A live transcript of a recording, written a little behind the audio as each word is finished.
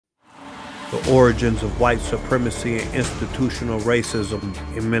The origins of white supremacy and institutional racism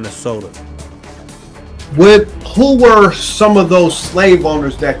in Minnesota. Who were some of those slave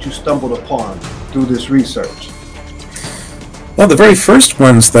owners that you stumbled upon through this research? Well, the very first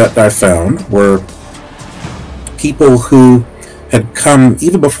ones that I found were people who had come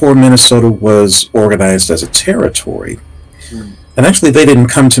even before Minnesota was organized as a territory. And actually, they didn't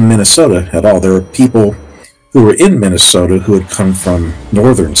come to Minnesota at all. There were people who were in Minnesota who had come from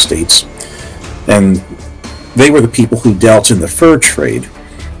northern states, and they were the people who dealt in the fur trade.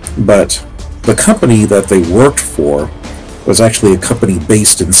 But the company that they worked for was actually a company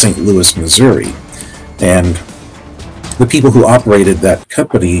based in St. Louis, Missouri. And the people who operated that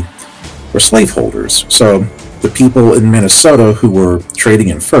company were slaveholders. So the people in Minnesota who were trading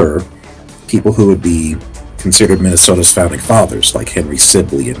in fur, people who would be considered Minnesota's founding fathers, like Henry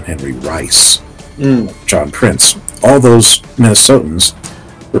Sibley and Henry Rice, John Prince, all those Minnesotans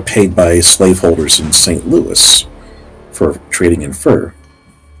were paid by slaveholders in St. Louis for trading in fur.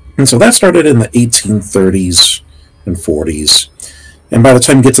 And so that started in the 1830s and 40s. And by the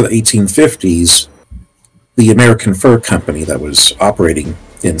time you get to the 1850s, the American Fur Company that was operating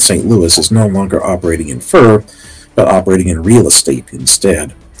in St. Louis is no longer operating in fur, but operating in real estate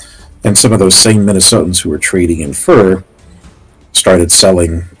instead. And some of those same Minnesotans who were trading in fur started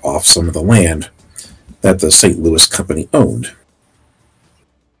selling off some of the land that the St. Louis Company owned.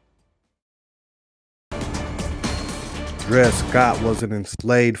 Dred Scott was an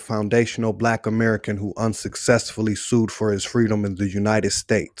enslaved foundational Black American who unsuccessfully sued for his freedom in the United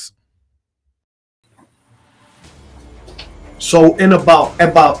States. So in about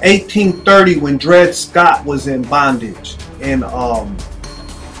 1830, when Dred Scott was in bondage, and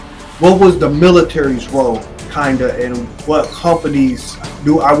what was the military's role, kinda, and what companies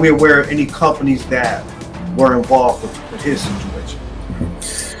are we aware of any companies that were involved with his situation?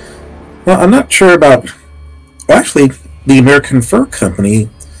 Well, I'm not sure about. Well, actually, the American Fur Company,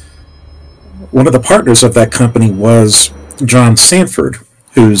 one of the partners of that company was John Sanford,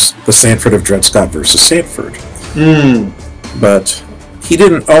 who's the Sanford of Dred Scott versus Sanford. But he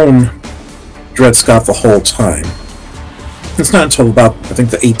didn't own Dred Scott the whole time. It's not until about, I think,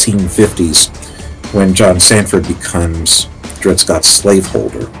 the 1850s when John Sanford becomes Dred Scott's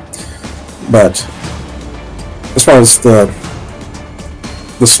slaveholder. But as far as the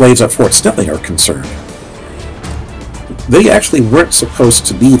slaves at Fort Snelling are concerned, they actually weren't supposed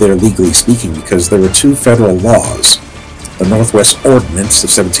to be there legally speaking, because there were two federal laws, the Northwest Ordinance of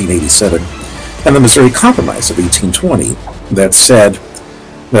 1787 and the Missouri Compromise of 1820, that said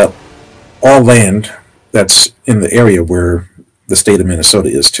that all land that's in the area where the state of Minnesota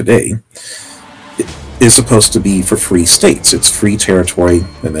is today is supposed to be for free states. It's free territory,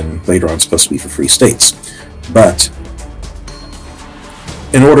 and then later on supposed to be for free states. But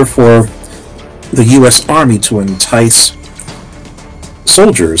in order for the U.S. Army to entice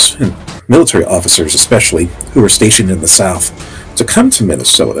soldiers and military officers especially who were stationed in the South to come to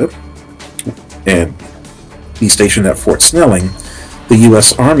Minnesota and be stationed at Fort Snelling, the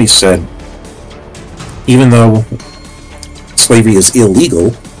U.S. Army said, even though slavery is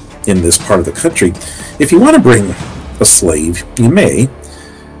illegal in this part of the country, if you want to bring a slave, you may,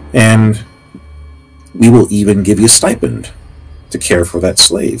 and we will even give you a stipend to care for that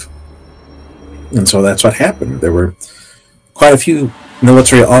slave. And so that's what happened. There were quite a few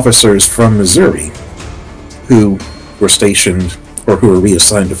military officers from Missouri who were stationed or who were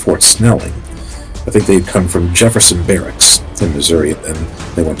reassigned to Fort Snelling. I think they'd come from Jefferson Barracks in Missouri, and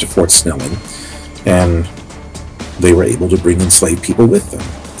then they went to Fort Snelling, and they were able to bring enslaved people with them.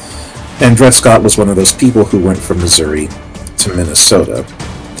 And Dred Scott was one of those people who went from Missouri to Minnesota,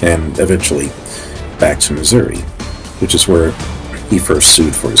 and eventually back to Missouri, which is where he first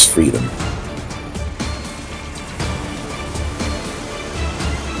sued for his freedom.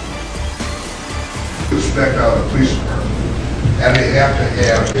 Respect out of the police department, and they have to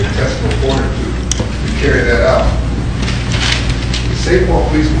have intestinal fortitude to carry that out. The St. Paul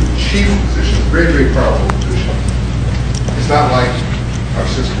policeman's chief position is a very, very powerful position. It's not like our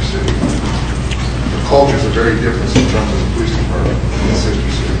sister city. The cultures are very different in terms of the police department in the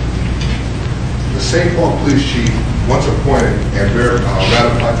sister city. The St. Paul police chief, once appointed and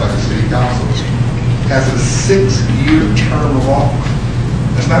ratified by the city council, has a 6-year term of office.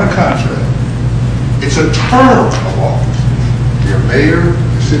 That's not a contract. It's a term of office. Your mayor,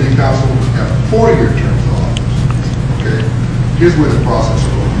 your city council have 4-year terms of office. Okay? Here's where the process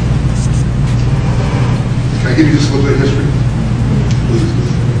goes. Can I give you just a little bit of history? Please.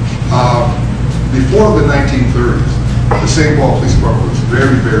 Before the 1930s, the St. Paul Police Department was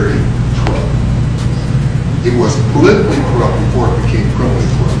very, very corrupt. It was politically corrupt before it became criminally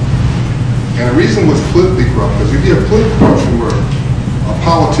corrupt. And the reason was politically corrupt, because if you have political corruption where a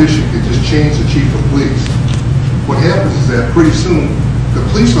politician can just change the chief of police, what happens is that pretty soon the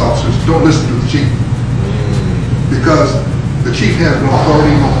police officers don't listen to the chief, because the chief has no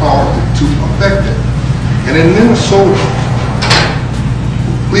authority, no power to affect it. And in Minnesota,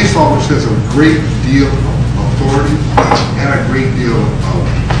 police officers has a great deal of authority and a great deal of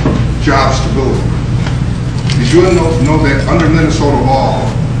job stability. Did you know that under Minnesota law,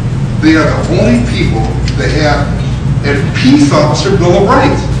 they are the only people that have a peace officer Bill of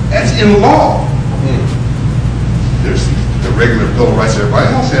Rights? That's in law. There's the regular Bill of Rights everybody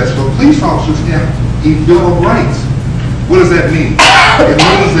else has, but police officers have a Bill of Rights. What does that mean? It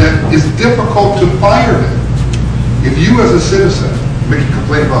means that it's difficult to fire them. If you as a citizen make a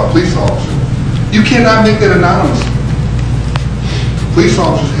complaint about a police officer, you cannot make that anonymous. Police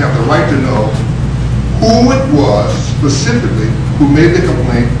officers have the right to know who it was specifically who made the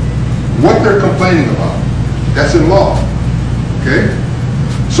complaint, what they're complaining about. That's in law, okay?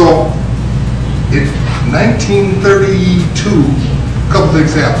 So, in 1932, a couple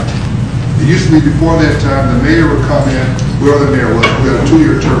things happened. It used to be before that time, the mayor would come in, whoever the mayor was, we had a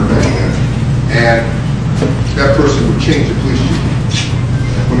 2-year term back then, and that person would change the police chief.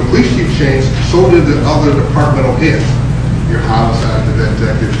 When the police chief changed, so did the other departmental heads. Your homicide, the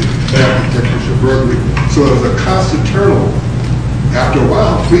detective, your burglary. So it was a constant turnover. After a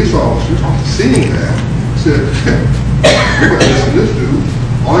while, police officers, seeing that, said, we're going to listen to this dude.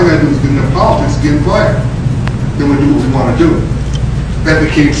 All you got to do is get into politics and get him fired. Then we do what we want to do. That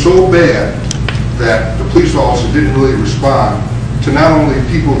became so bad that the police officer didn't really respond to not only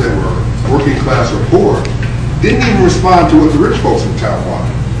people that were working class or poor, didn't even respond to what the rich folks in town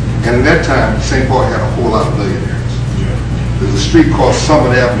wanted. And at that time, St. Paul had a whole lot of millionaires. There's a street called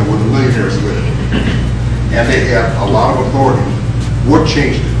Summit Avenue where the millionaires lived. And they had a lot of authority. What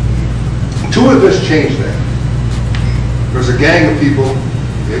changed it? Two of this changed that. There's a gang of people,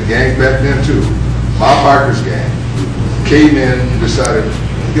 they had gangs back then too, Bob Barker's gang, came in and decided,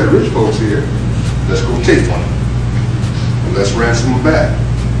 we got rich folks here, let's go take one. And let's ransom them back.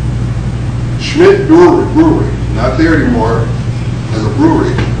 Schmidt Brewery, not there anymore as a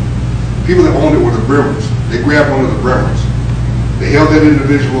brewery. People that owned it were the Bremers. They grabbed one of the Bremers. They held that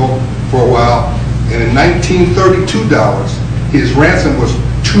individual for a while, and in 1932 dollars, his ransom was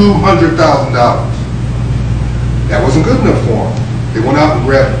 $200,000. That wasn't good enough for him. They went out and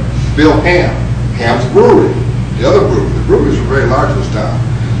grabbed Bill Ham's brewery, the other brewery. The breweries were very large in this town.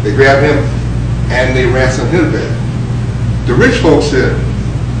 They grabbed him and they ransomed him back. The rich folks said,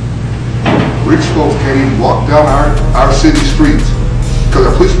 rich folks can't even walk down our city streets because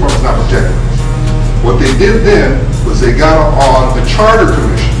our police department's not protecting us. What they did then was they got on the charter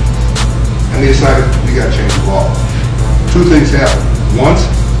commission and they decided we got to change the law. Two things happened. Once,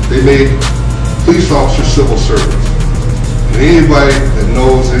 they made police officers civil servants. And anybody that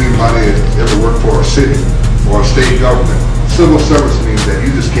knows anybody that ever worked for a city or a state government, civil service means that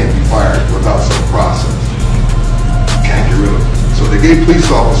you just can't be fired without some process. You can't get rid of it. So they gave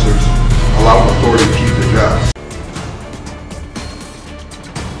police officers a lot of authority to keep their jobs.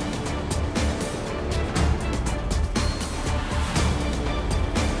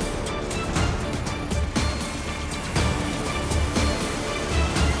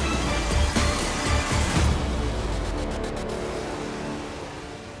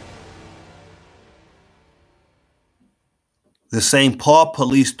 The St. Paul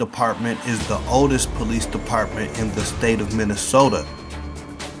Police Department is the oldest police department in the state of Minnesota.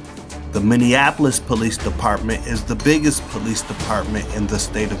 The Minneapolis Police Department is the biggest police department in the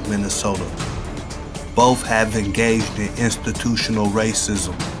state of Minnesota. Both have engaged in institutional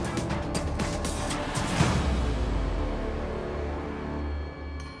racism.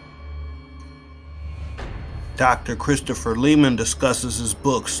 Dr. Christopher Lehman discusses his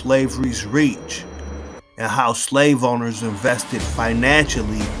book, Slavery's Reach, and how slave owners invested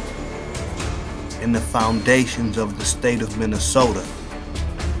financially in the foundations of the state of Minnesota.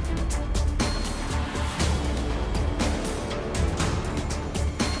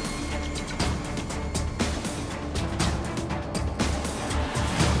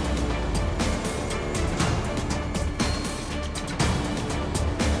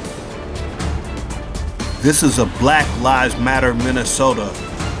 This is a Black Lives Matter Minnesota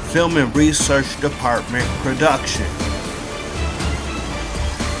Film and Research Department production.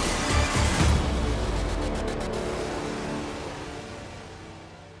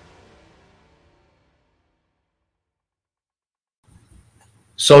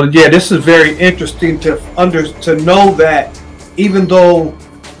 So yeah, this is very interesting to know that even though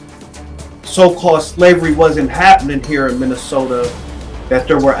so-called slavery wasn't happening here in Minnesota, that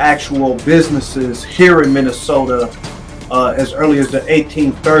there were actual businesses here in Minnesota as early as the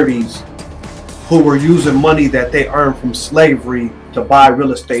 1830s who were using money that they earned from slavery to buy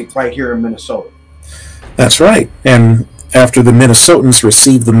real estate right here in Minnesota. That's right. And after the Minnesotans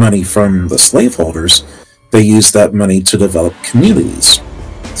received the money from the slaveholders, they used that money to develop communities,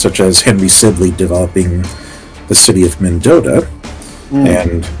 such as Henry Sibley developing the city of Mendota,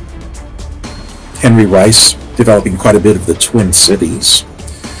 and Henry Rice developing quite a bit of the Twin Cities.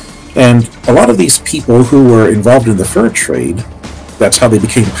 And a lot of these people who were involved in the fur trade, that's how they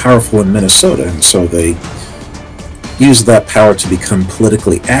became powerful in Minnesota, and so they used that power to become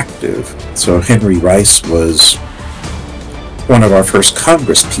politically active. So Henry Rice was one of our first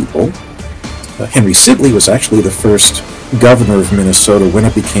Congress people. Henry Sibley was actually the first governor of Minnesota when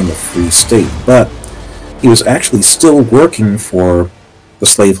it became a free state, but he was actually still working for the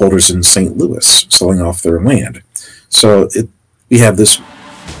slaveholders in St. Louis, selling off their land. So we have this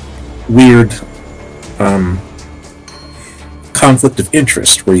weird conflict of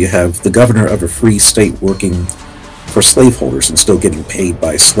interest where you have the governor of a free state working for slaveholders and still getting paid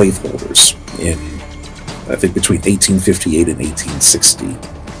by slaveholders in, I think, between 1858 and 1860.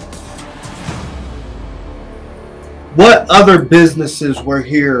 What other businesses were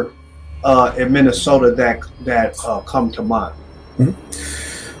here in Minnesota that come to mind?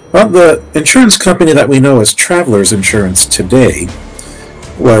 Well, the insurance company that we know as Travelers Insurance today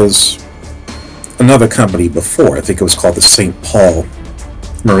was another company before. I think it was called the St. Paul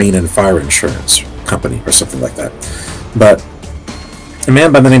Marine and Fire Insurance Company or something like that. But a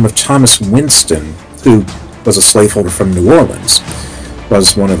man by the name of Thomas Winston, who was a slaveholder from New Orleans,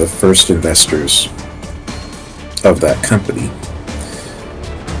 was one of the first investors of that company.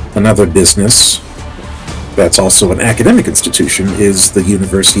 Another business that's also an academic institution is the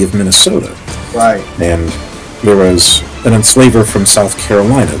University of Minnesota. Right. And there was an enslaver from South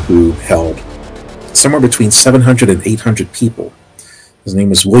Carolina who held somewhere between 700 and 800 people. His name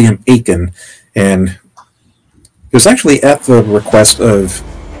was William Aiken, and it was actually at the request of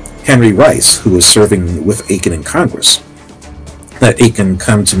Henry Rice, who was serving with Aiken in Congress, that Aiken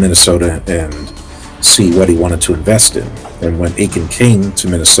come to Minnesota and see what he wanted to invest in. And when Aiken came to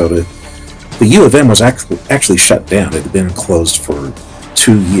Minnesota, the U of M was actually shut down. It had been closed for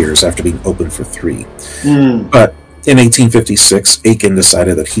 2 years after being open for 3. But in 1856, Aiken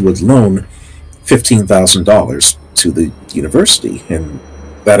decided that he would loan $15,000 to the university, and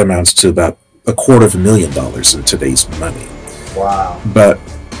that amounts to about $250,000 in today's money. Wow. But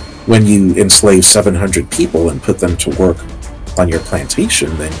when you enslave 700 people and put them to work on your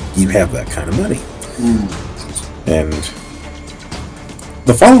plantation, then you have that kind of money. And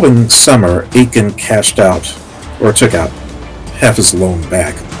the following summer, Aiken cashed out, or took out, half his loan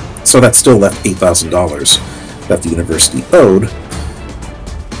back. So that still left $8,000 that the university owed.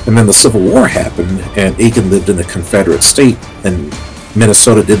 And then the Civil War happened, and Aiken lived in a Confederate state, and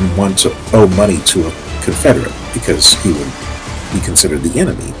Minnesota didn't want to owe money to a Confederate because he would be considered the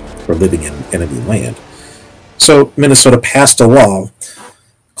enemy for living in enemy land. So Minnesota passed a law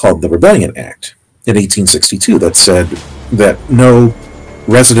called the Rebellion Act in 1862 that said that no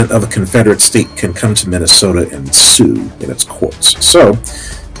resident of a Confederate state can come to Minnesota and sue in its courts. So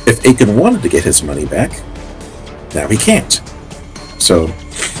if Aiken wanted to get his money back, now he can't. So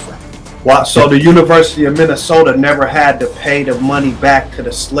wow, so the University of Minnesota never had to pay the money back to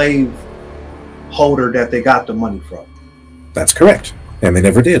the slave holder that they got the money from. That's correct, and they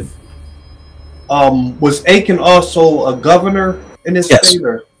never did. Was Aiken also a governor in his state?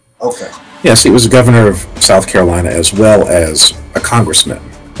 Or? Okay. Yes, he was a governor of South Carolina as well as a congressman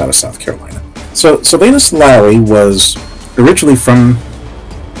out of South Carolina. So Sylvanus Lowry was originally from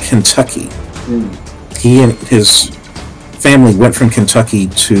Kentucky. He and his family went from Kentucky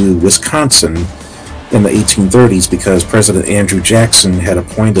to Wisconsin in the 1830s because President Andrew Jackson had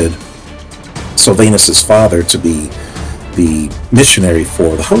appointed Sylvanus's father to be the missionary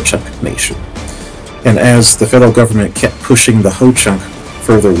for the Ho-Chunk Nation. And as the federal government kept pushing the Ho-Chunk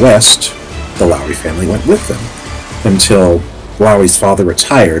further west, the Lowry family went with them until Lowry's father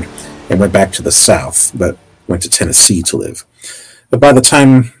retired and went back to the South, but went to Tennessee to live. But by the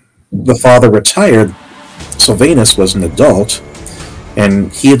time the father retired, Sylvanus was an adult,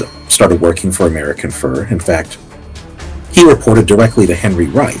 and he had started working for American Fur. In fact, he reported directly to Henry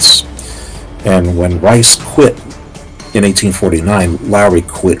Rice. And when Rice quit in 1849, Lowry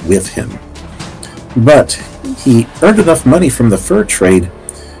quit with him. But he earned enough money from the fur trade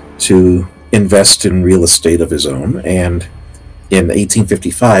to invest in real estate of his own, and in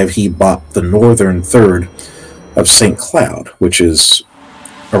 1855 he bought the northern third of St. Cloud, which is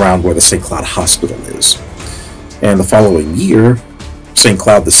around where the St. Cloud Hospital is. And the following year, St.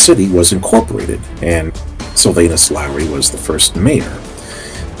 Cloud, the city, was incorporated, and Sylvanus Lowry was the first mayor.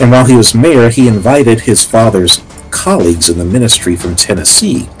 And while he was mayor, he invited his father's colleagues in the ministry from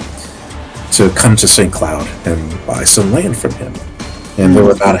Tennessee to come to St. Cloud and buy some land from him. And there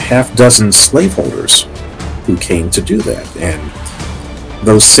were about a half dozen slaveholders who came to do that. And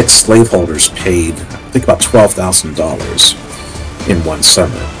those 6 slaveholders paid, I think, about $12,000 in one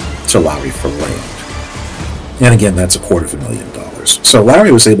summer to Lowry for land. And again, that's $250,000. So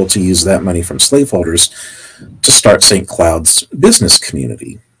Lowry was able to use that money from slaveholders to start St. Cloud's business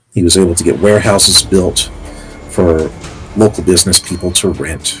community. He was able to get warehouses built for local business people to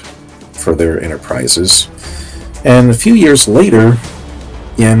rent for their enterprises. And a few years later,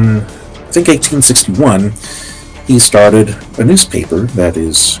 in I think 1861, he started a newspaper that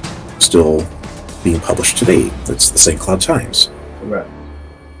is still being published today. That's the St. Cloud Times. Right.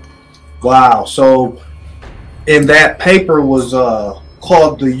 Wow. So, and that paper was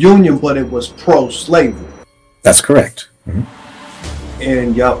called the Union, but it was pro-slavery. That's correct. Mm-hmm.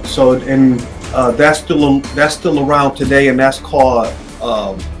 And yep. So, and that's still around today, and that's called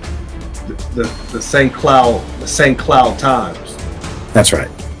the St. Cloud Times. That's right.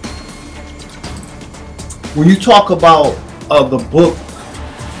 When you talk about the book,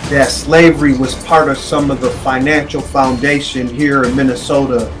 that slavery was part of some of the financial foundation here in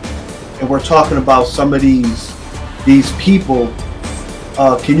Minnesota, and we're talking about some of these people,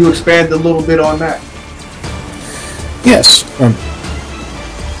 can you expand a little bit on that? Yes.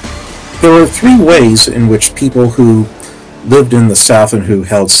 There were 3 ways in which people who lived in the South and who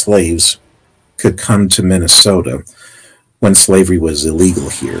held slaves could come to Minnesota when slavery was illegal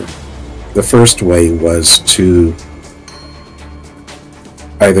here. The first way was to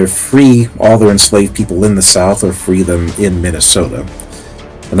either free all their enslaved people in the South or free them in Minnesota.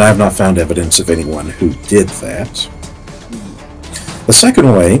 And I have not found evidence of anyone who did that. The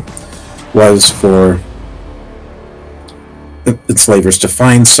second way was for enslavers to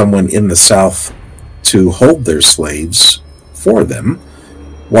find someone in the South to hold their slaves for them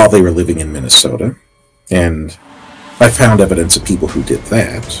while they were living in Minnesota. And I found evidence of people who did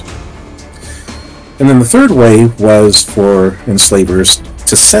that. And then the third way was for enslavers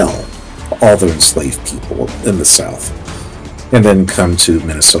to sell all their enslaved people in the South and then come to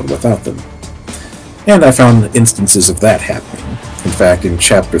Minnesota without them. And I found instances of that happening. In fact, in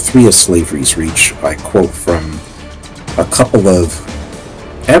Chapter 3 of Slavery's Reach, I quote from a couple of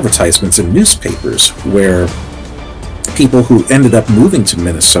advertisements in newspapers where people who ended up moving to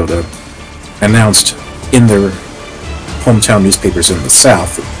Minnesota announced in their hometown newspapers in the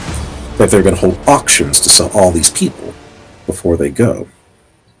South that they're going to hold auctions to sell all these people before they go.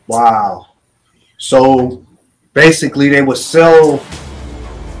 Wow. So basically they would sell,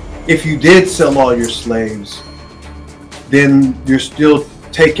 if you did sell all your slaves, then you're still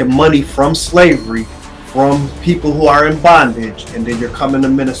taking money from slavery, from people who are in bondage, and then you're coming to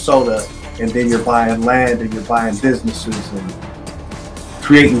Minnesota, and then you're buying land and you're buying businesses and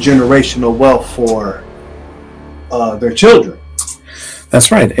creating generational wealth for their children. That's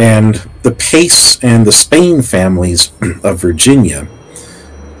right. And the Pace and the Spain families of Virginia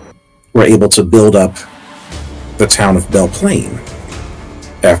were able to build up the town of Belle Plaine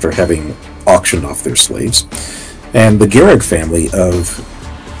after having auctioned off their slaves. And the Garrick family of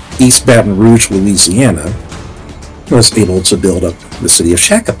East Baton Rouge, Louisiana, was able to build up the city of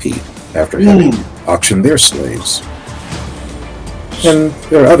Shakopee after having auctioned their slaves. And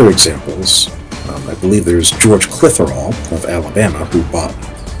there are other examples. I believe there's George Clitheroe of Alabama, who bought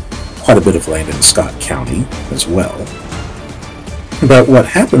quite a bit of land in Scott County as well. But what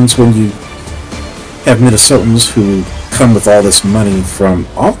happens when you have Minnesotans who come with all this money from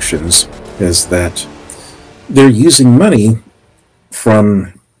auctions is that they're using money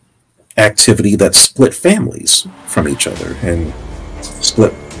from activity that split families from each other and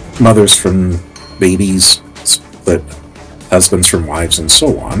split mothers from babies, split husbands from wives, and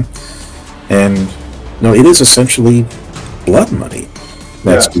so on. And it is essentially blood money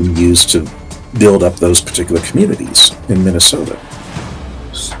that's being used to build up those particular communities in Minnesota.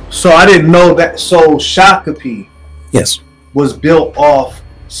 So I didn't know that. So Shakopee, yes, was built off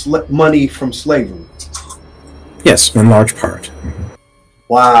money from slavery. Yes, in large part.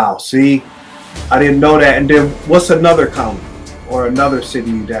 Wow. See, I didn't know that. And then what's another county or another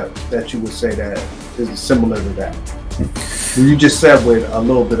city that you would say that is similar to that? You just said with a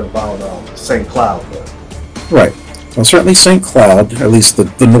little bit about St. Cloud. But. Right. Well, certainly St. Cloud, at least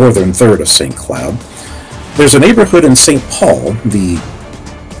the northern third of St. Cloud. There's a neighborhood in St. Paul, the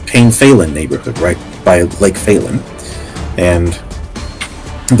Payne-Phelan neighborhood, right by Lake Phelan. And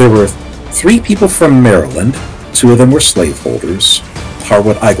there were 3 people from Maryland. 2 of them were slaveholders.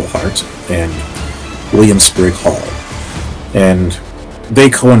 Harwood Iglehart and William Sprigg Hall. And they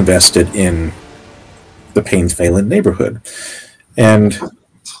co-invested in the Payne-Phelan neighborhood. And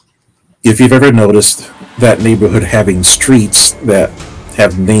if you've ever noticed that neighborhood having streets that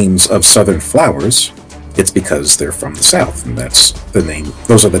have names of southern flowers, it's because they're from the South, and that's the name.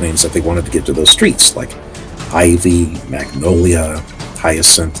 Those are the names that they wanted to give to those streets, like Ivy, Magnolia,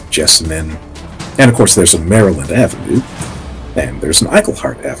 Hyacinth, Jessamine, and of course there's a Maryland Avenue, and there's an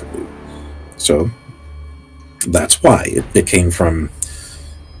Iglehart Avenue. So that's why it came from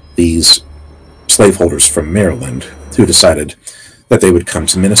these slaveholders from Maryland who decided that they would come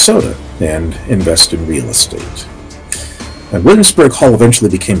to Minnesota and invest in real estate. And William Sprigg Hall eventually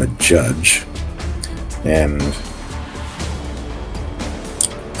became a judge, and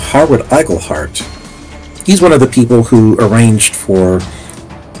Harwood Iglehart, he's one of the people who arranged for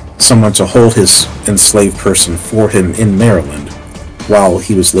someone to hold his enslaved person for him in Maryland while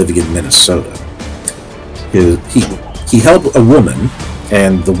he was living in Minnesota. He held a woman,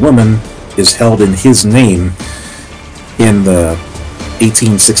 and the woman is held in his name in the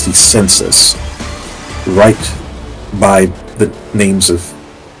 1860 census, right by the names of,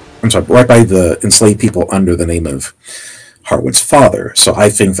 right by the enslaved people under the name of Harwood's father. So I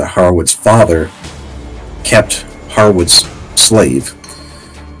think that Harwood's father kept Harwood's slave,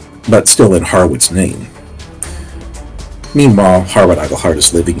 but still in Harwood's name. Meanwhile, Harwood Iglehart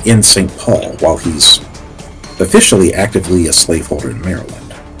is living in St. Paul while he's officially actively a slaveholder in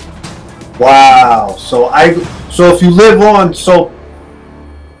Maryland. Wow. So if you live on, so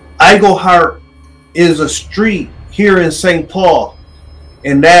Iglehart is a street here in St. Paul,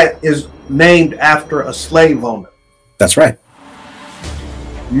 and that is named after a slave owner. That's right.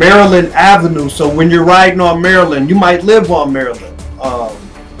 Maryland Avenue. So when you're riding on Maryland, you might live on Maryland.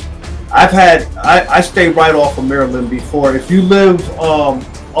 I stayed right off of Maryland before. If you live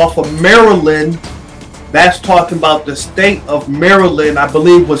off of Maryland, that's talking about the state of Maryland. I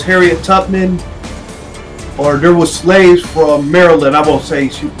believe was Harriet Tubman, or there was slaves from Maryland. I won't say,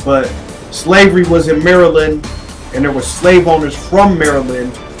 but slavery was in Maryland, and there were slave owners from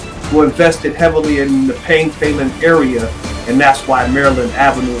Maryland who invested heavily in the Payne-Phelan area, and that's why Maryland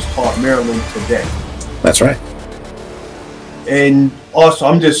Avenue is called Maryland today. That's right. And also,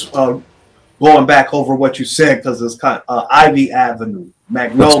 I'm just going back over what you said, because it's kind of Ivy Avenue,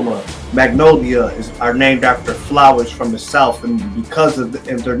 Magnolia are named after flowers from the South, and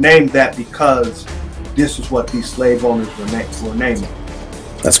and they're named that because this is what these slave owners were naming.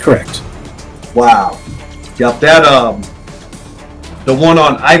 That's correct. Wow. Yep. That the one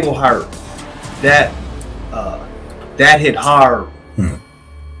on Iglehart, that hit hard.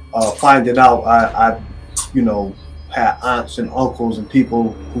 Finding out, I had aunts and uncles and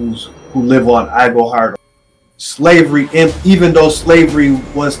people who live on Iglehart. Slavery, even though slavery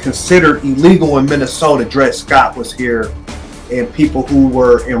was considered illegal in Minnesota, Dred Scott was here, and people who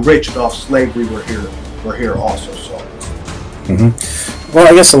were enriched off slavery were here also. So. Well,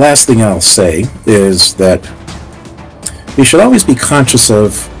 I guess the last thing I'll say is that we should always be conscious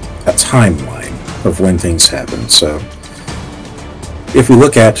of a timeline of when things happen. So if we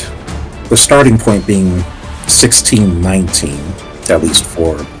look at the starting point being 1619, at least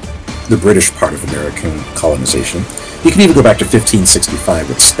for the British part of American colonization, you can even go back to 1565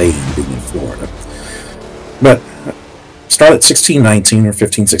 with Spain being in Florida. But start at 1619 or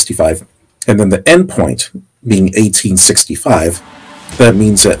 1565, and then the end point being 1865. That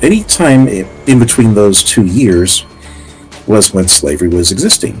means that any time in between those 2 years was when slavery was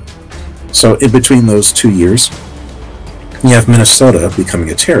existing. So in between those 2 years, you have Minnesota becoming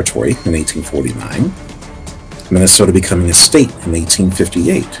a territory in 1849, Minnesota becoming a state in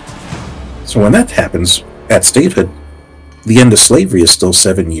 1858. So when that happens, at statehood, the end of slavery is still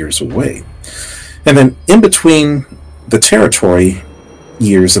 7 years away. And then in between the territory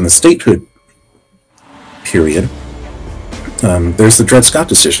years and the statehood period, there's the Dred Scott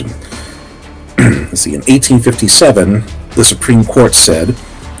decision. Let's see, in 1857, the Supreme Court said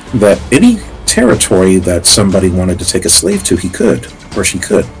that any territory that somebody wanted to take a slave to, he could, or she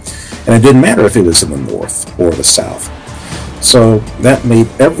could. And it didn't matter if it was in the North or the South. So that made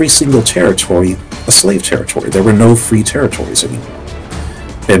every single territory a slave territory. There were no free territories anymore.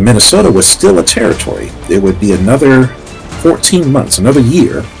 And Minnesota was still a territory. It would be another 14 months, another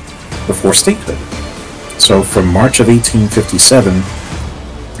year, before statehood. So from March of 1857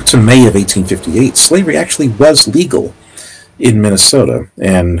 to May of 1858, slavery actually was legal in Minnesota.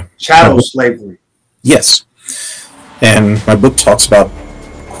 And chattel slavery. Yes. And my book talks about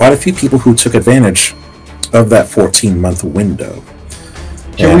quite a few people who took advantage of that 14-month window.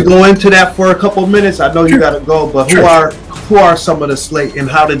 Can we go into that for a couple of minutes? I know you got to go, but who are some of the slave, and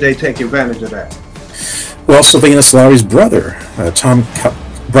how did they take advantage of that? Well, Sylvanus Lowry's brother,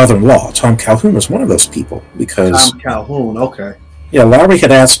 brother-in-law, Tom Calhoun, was one of those people, because Tom Calhoun, okay. Yeah, Lowry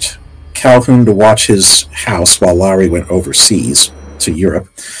had asked Calhoun to watch his house while Lowry went overseas to Europe.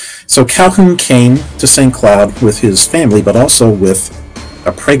 So Calhoun came to St. Cloud with his family, but also with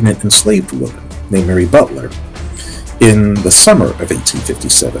a pregnant enslaved woman named Mary Butler in the summer of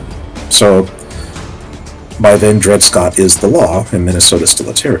 1857. So by then, Dred Scott is the law, and Minnesota is still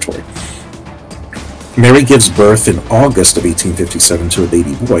a territory. Mary gives birth in August of 1857 to a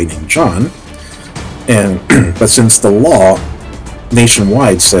baby boy named John, but since the law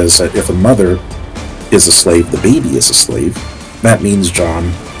nationwide says that if a mother is a slave, the baby is a slave, that means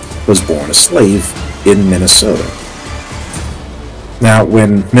John was born a slave in Minnesota. Now,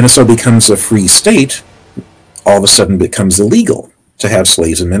 when Minnesota becomes a free state, all of a sudden it becomes illegal to have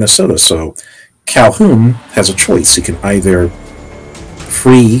slaves in Minnesota. So Calhoun has a choice. He can either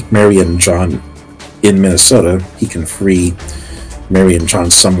free Mary and John in Minnesota, he can free Mary and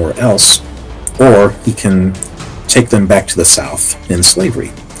John somewhere else, or he can take them back to the South in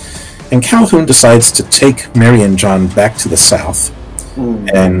slavery. And Calhoun decides to take Mary and John back to the South,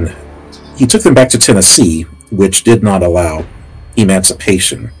 and he took them back to Tennessee, which did not allow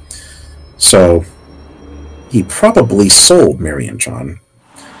emancipation. So he probably sold Mary and John,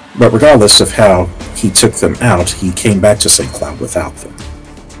 but regardless of how he took them out, he came back to St. Cloud without them.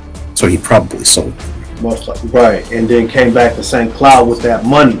 So he probably sold them. Most likely, right, and then came back to St. Cloud with that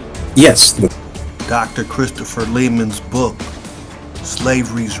money. Yes. Dr. Christopher Lehman's book,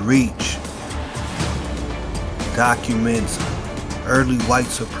 Slavery's Reach, documents early white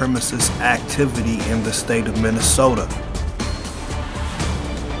supremacist activity in the state of Minnesota.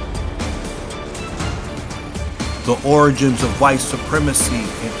 The Origins of White Supremacy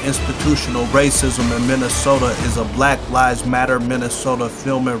and Institutional Racism in Minnesota is a Black Lives Matter Minnesota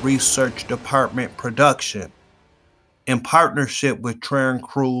Film and Research Department production in partnership with Traren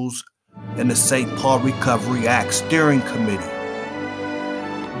Cruz and the St. Paul Recovery Act Steering Committee.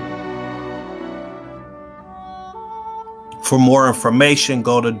 For more information,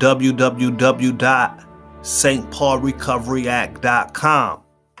 go to www.stpaulrecoveryact.com.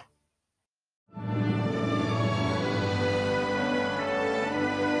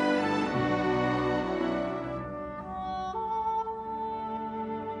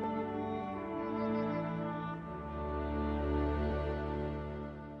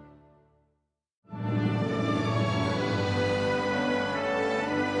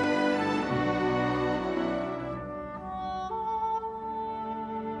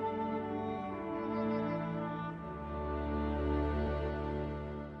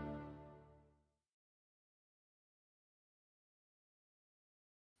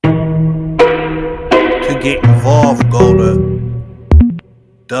 To get involved, go to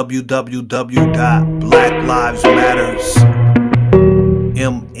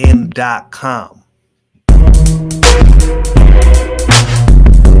www.blacklivesmattersmn.com.